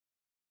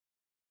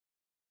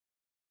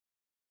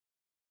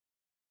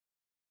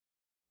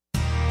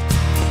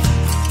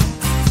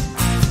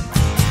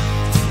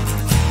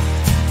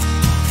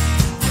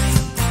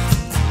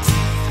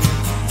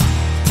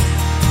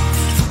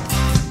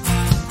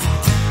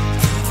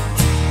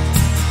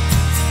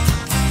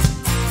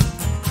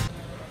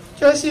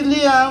Kasi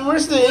Liam,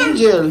 where's the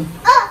angel?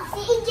 Oh, si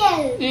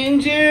Angel.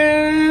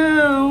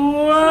 Angel!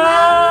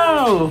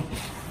 Wow!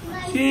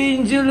 Si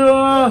Angel,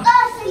 oh.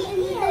 Oh, si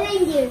the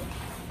reindeer.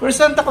 Where's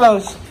Santa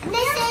Claus?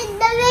 This is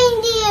the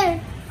reindeer.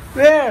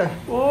 Where?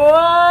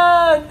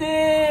 Wow,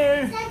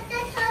 there!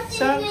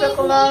 Santa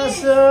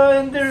Claus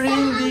and the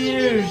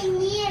reindeer.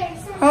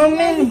 How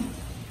many?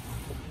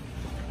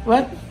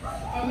 What?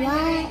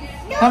 One.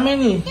 How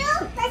many?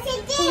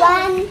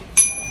 One.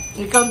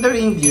 You count the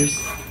reindeers.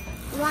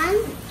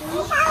 One.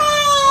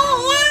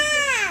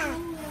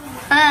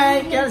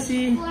 Hi,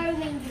 Kelsey.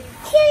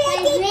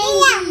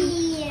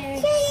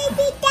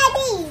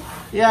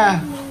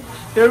 Yeah,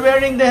 you're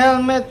wearing the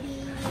helmet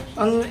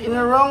in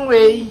the wrong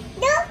way.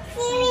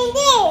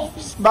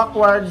 It's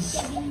backwards.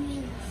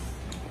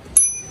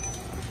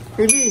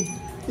 Baby,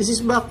 this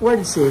is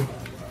backwards, eh?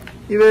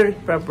 You wear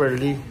it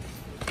properly.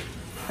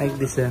 Like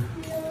this, eh?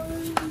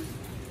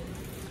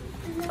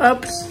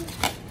 Oops.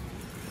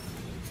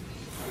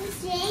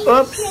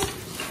 Oops.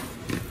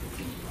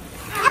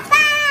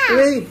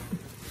 Wait.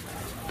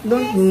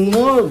 Don't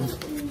move.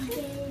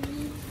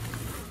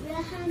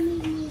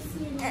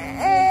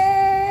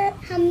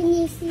 How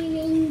many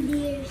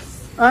reindeers?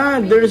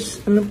 Ah, there's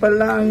ano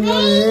pala on your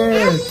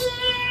hair.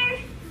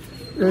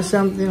 There's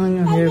something on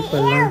your hair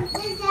pala.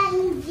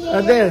 Ah,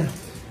 there.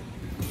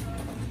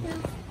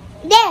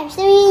 There's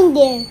a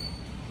reindeer.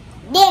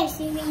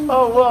 There's a reindeer.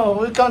 Oh, wow.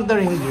 We count the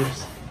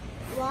reindeers.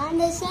 One,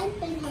 the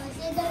Santa Claus,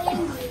 and the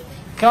reindeer.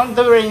 Count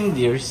the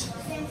reindeers.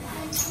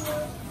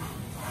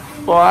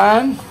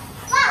 1,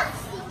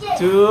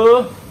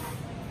 2,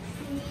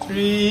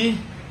 3,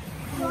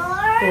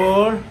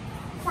 4.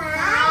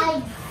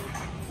 5,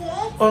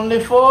 6. Only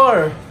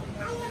 4.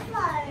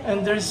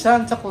 And there's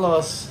Santa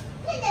Claus.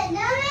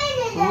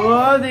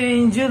 Wow, the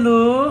angel,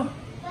 oh.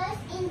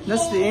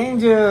 That's the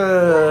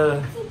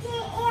angel.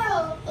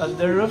 At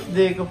the roof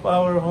deck of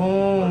our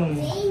home.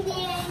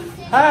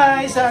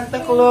 Hi,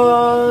 Santa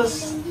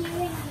Claus.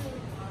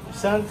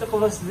 Santa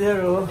Claus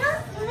there, oh.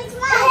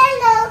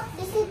 Hello.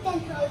 This is the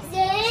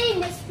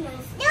Christmas.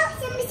 No,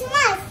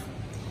 Christmas.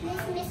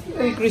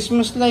 Hey,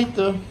 Christmas light,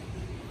 oh.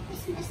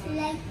 Christmas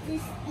like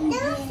this. No,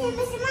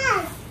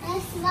 Christmas.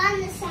 As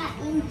one sa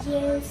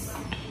angels.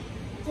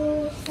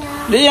 Two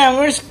sa Liam,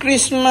 where's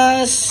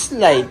Christmas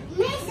light?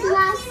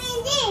 Christmas.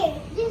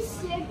 This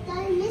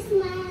circle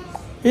Christmas.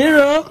 Here,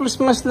 oh,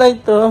 Christmas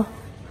light, oh.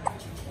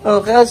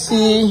 Oh,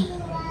 Kelsey.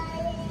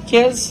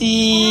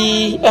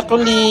 Kelsey.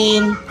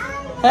 Colleen.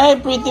 Hi,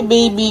 pretty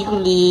baby,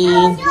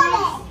 Colleen.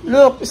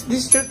 Look, is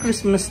this your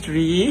Christmas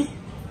tree?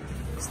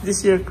 Is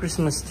this your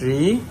Christmas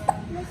tree?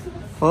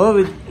 Oh,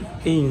 with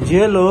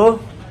angel, oh.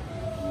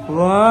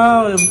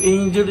 Wow,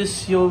 angel is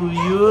so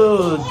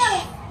huge.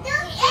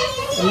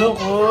 Look,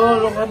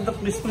 oh, look at the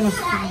Christmas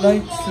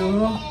lights,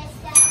 oh.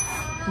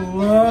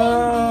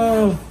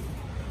 Wow.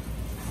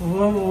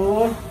 Wow,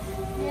 oh.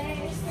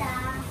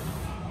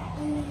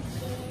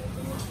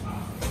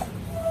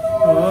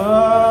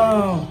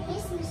 Wow.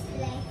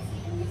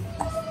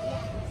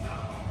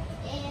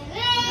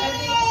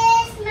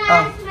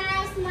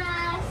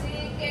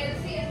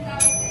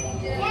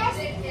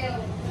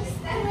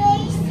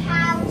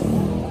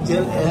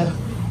 Angel air.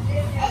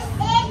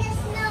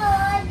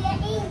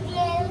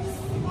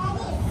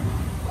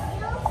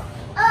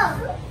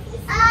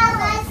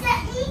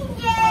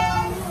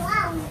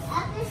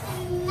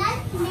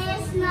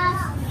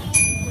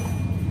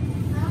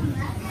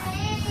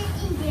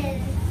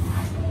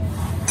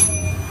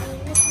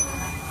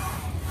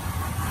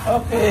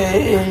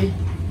 Okay.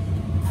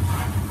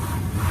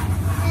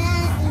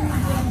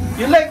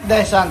 You like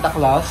the Santa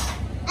Claus?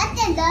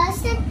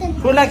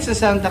 Who likes the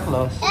Santa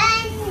Claus?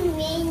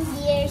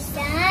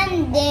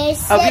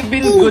 Have you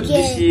been good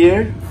this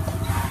year?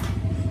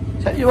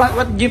 You want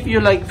what gift you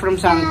like from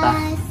Santa?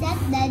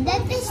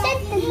 That is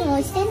Santa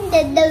Claus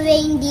and the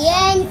reindeer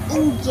and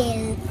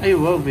angel. Ay,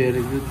 wow, very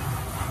good.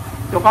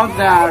 You count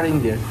the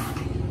reindeer.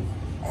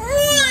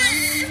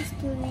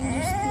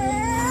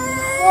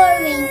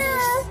 4 reindeers.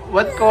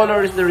 What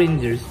color is the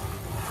reindeers?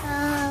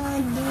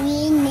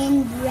 Green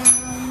and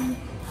brown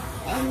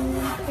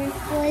and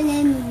purple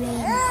and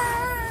red.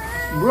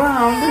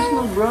 Brown? There's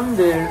no brown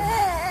there.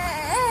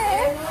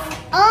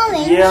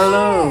 Orange.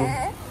 Yellow.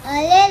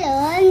 Yellow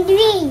and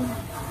green.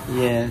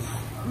 Yes.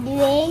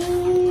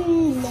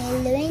 Green,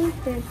 yellow and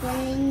purple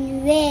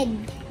and red.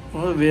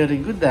 Oh,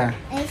 very good, ah.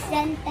 And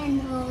Santa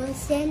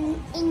Claus and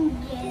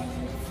angel.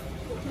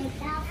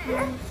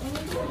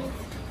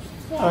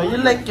 Oh, you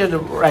like your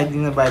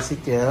riding a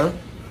bicycle,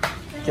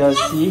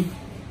 Kelsey?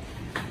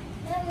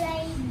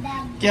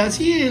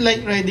 Kelsey, you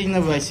like riding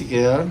a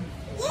bicycle?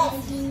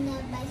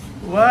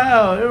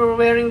 Wow, you're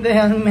wearing the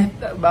helmet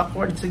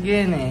backwards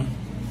again, eh.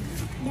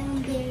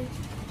 Down there.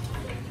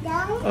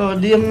 Down. Oh,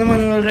 Liam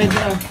naman will ride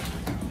a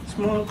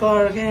small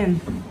car again.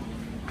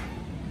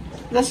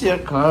 That's your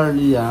car,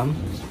 Liam.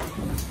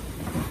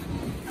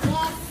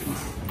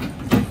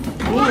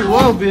 Oh,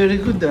 wow, very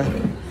good, ah.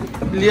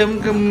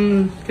 Liam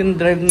can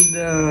drive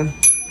the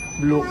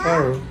blue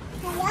car.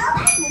 Hello?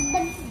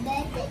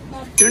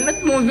 You're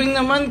not moving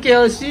naman,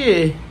 Kelsey,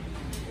 eh.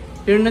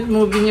 You're not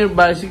moving your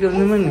bicycle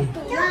naman eh.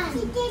 No, si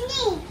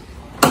Jenny.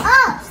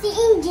 Oh, si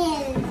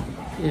Angel.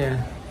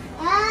 Yeah.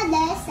 Ah,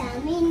 there's a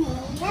mini.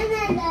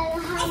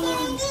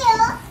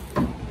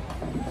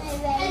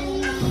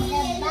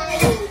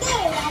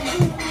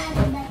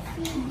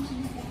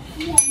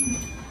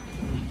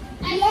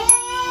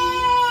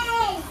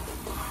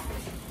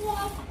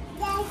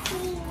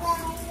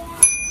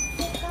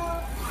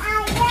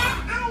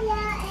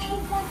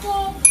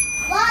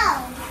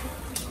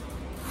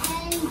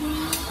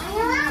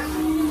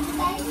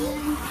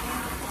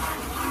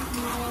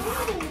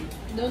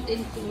 Don't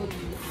include.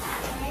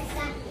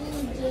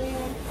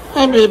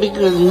 Hi, baby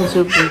Colleen,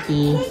 so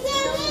pretty.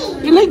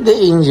 You like the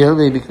angel,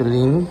 baby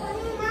Colleen?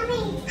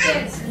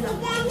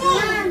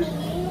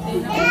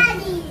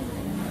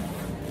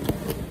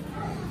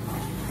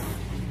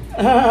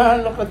 Ah,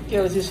 look at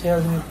Kelsey's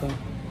helmet.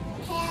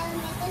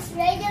 Helmet is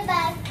right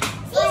about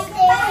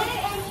sister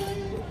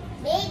and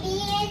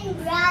baby and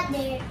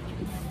brother.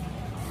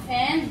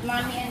 And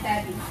mommy and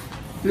daddy.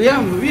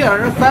 Liam, we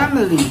are a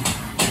family.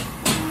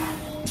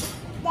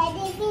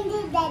 Daddy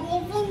finger,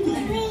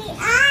 we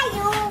are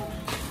you.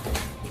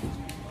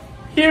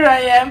 Here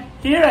I am,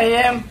 here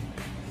I am.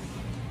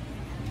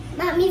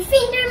 Mommy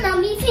finger,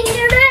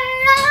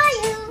 where are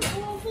you?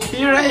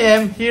 Here I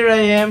am, here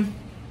I am.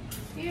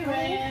 Here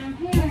I am,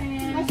 here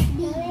I am. Mommy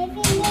finger,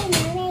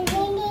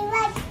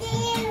 what do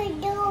you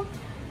do?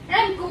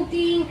 I'm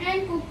cooking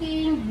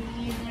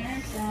dinner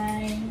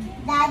time.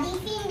 Daddy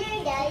finger,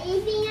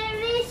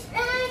 wrist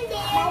and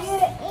this. What do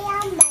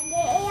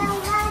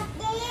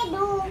you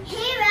do?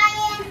 Here I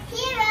am,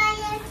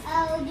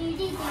 how do you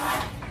do?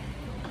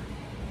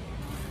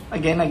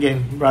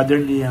 Again, brother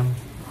Liam.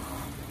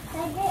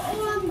 What do you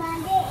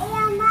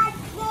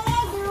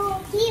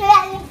do? Here I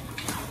am.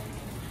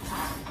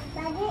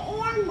 What do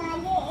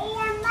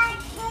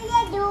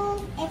you do?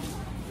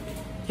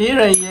 Here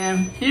I am,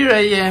 here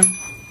I am.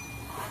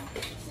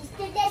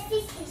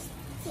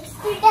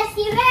 Sister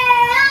Dusty,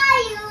 where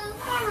are you?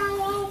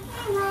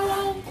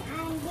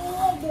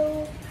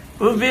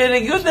 Oh,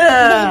 very good.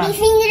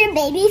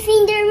 Baby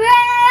finger, where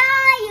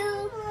are you?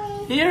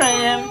 Here I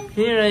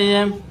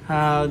am.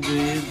 How do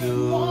you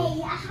do?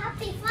 Yay, a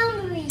happy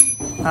family.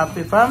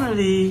 Happy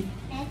family.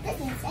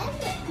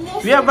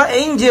 We have an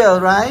angel,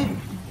 right?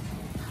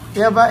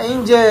 We have an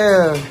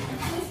angel.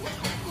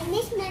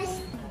 Christmas.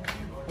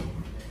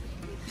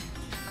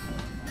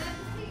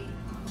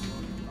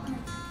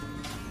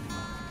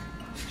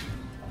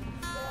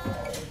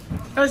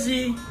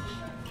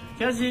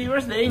 Kelsey,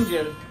 where's the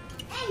angel?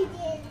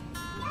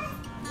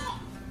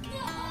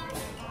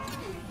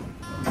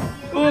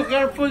 Oh,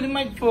 careful, you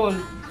might fall.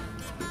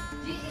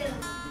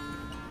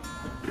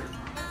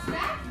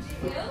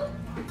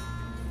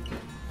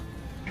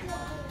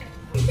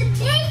 It's a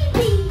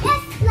baby.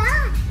 That's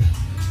not.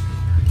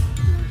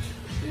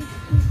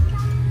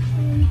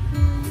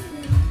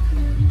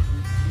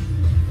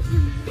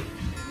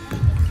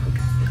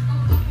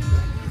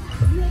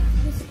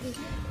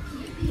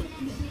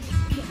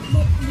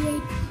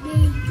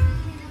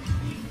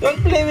 Don't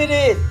play with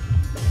it.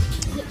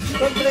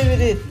 Don't play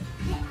with it.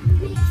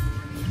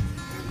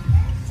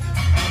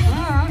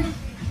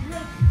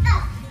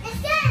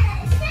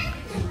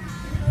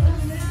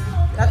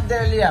 Not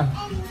there, Liam.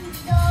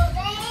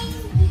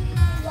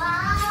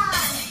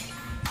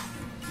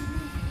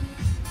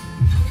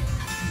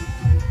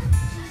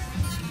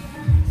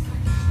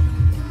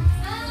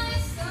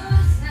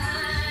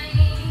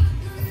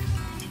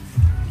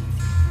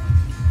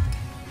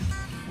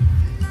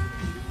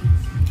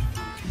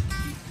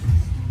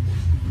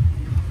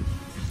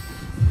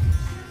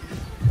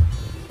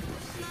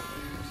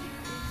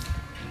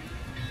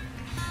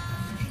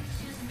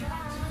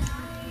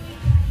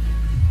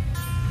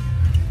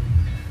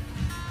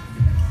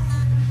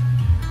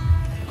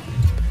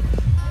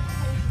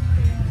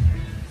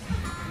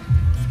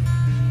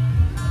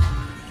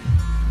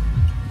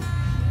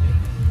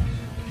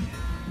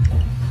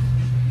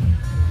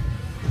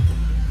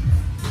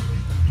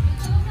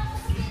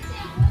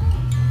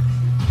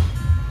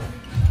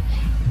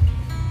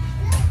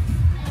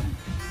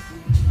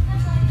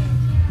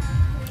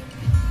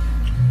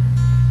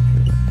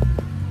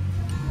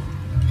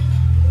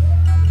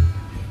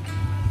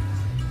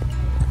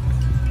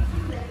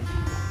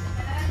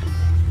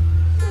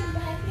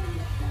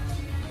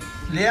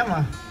 Liam,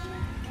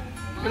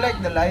 you like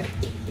the light?